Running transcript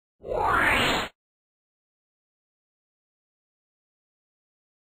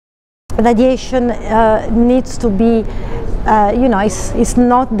radiation needs to be, you know, it's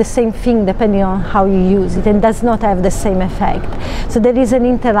not the same thing depending on how you use it, and does not have the same effect. So there is an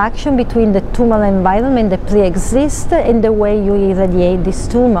interaction between the tumoral environment that pre-exists and the way you irradiate this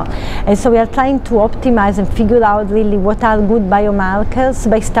tumor. And so we are trying to optimize and figure out really what are good biomarkers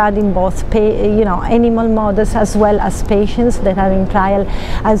by studying both animal models as well as patients that are in trial,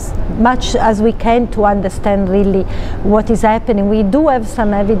 as much as we can to understand really what is happening. We do have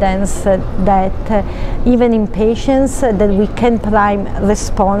some evidence that even in patients that we can prime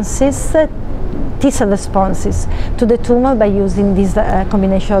responses, T-cell responses to the tumor by using this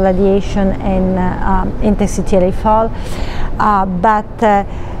combination of radiation and anti-CTLA-4, but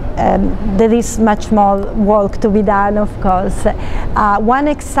there is much more work to be done, of course. One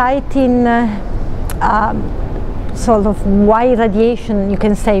exciting sort of why radiation, you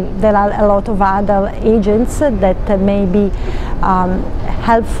can say there are a lot of other agents that may be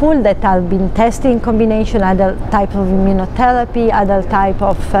helpful, that have been tested in combination, other type of immunotherapy, other type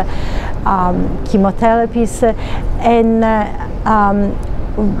of chemotherapies, and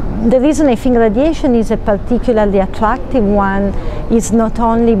the reason I think radiation is a particularly attractive one is not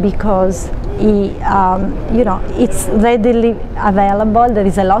only because it's readily available. There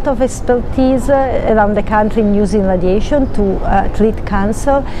is a lot of expertise around the country in using radiation to treat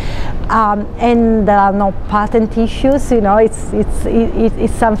cancer, and there are no patent issues. You know, it's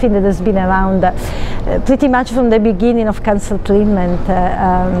something that has been around pretty much from the beginning of cancer treatment.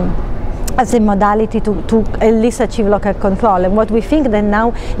 As a modality to at least achieve local control, and what we think that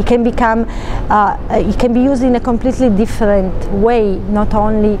now it can become, it can be used in a completely different way, not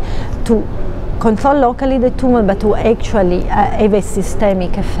only to control locally the tumor, but to actually have a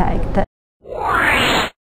systemic effect.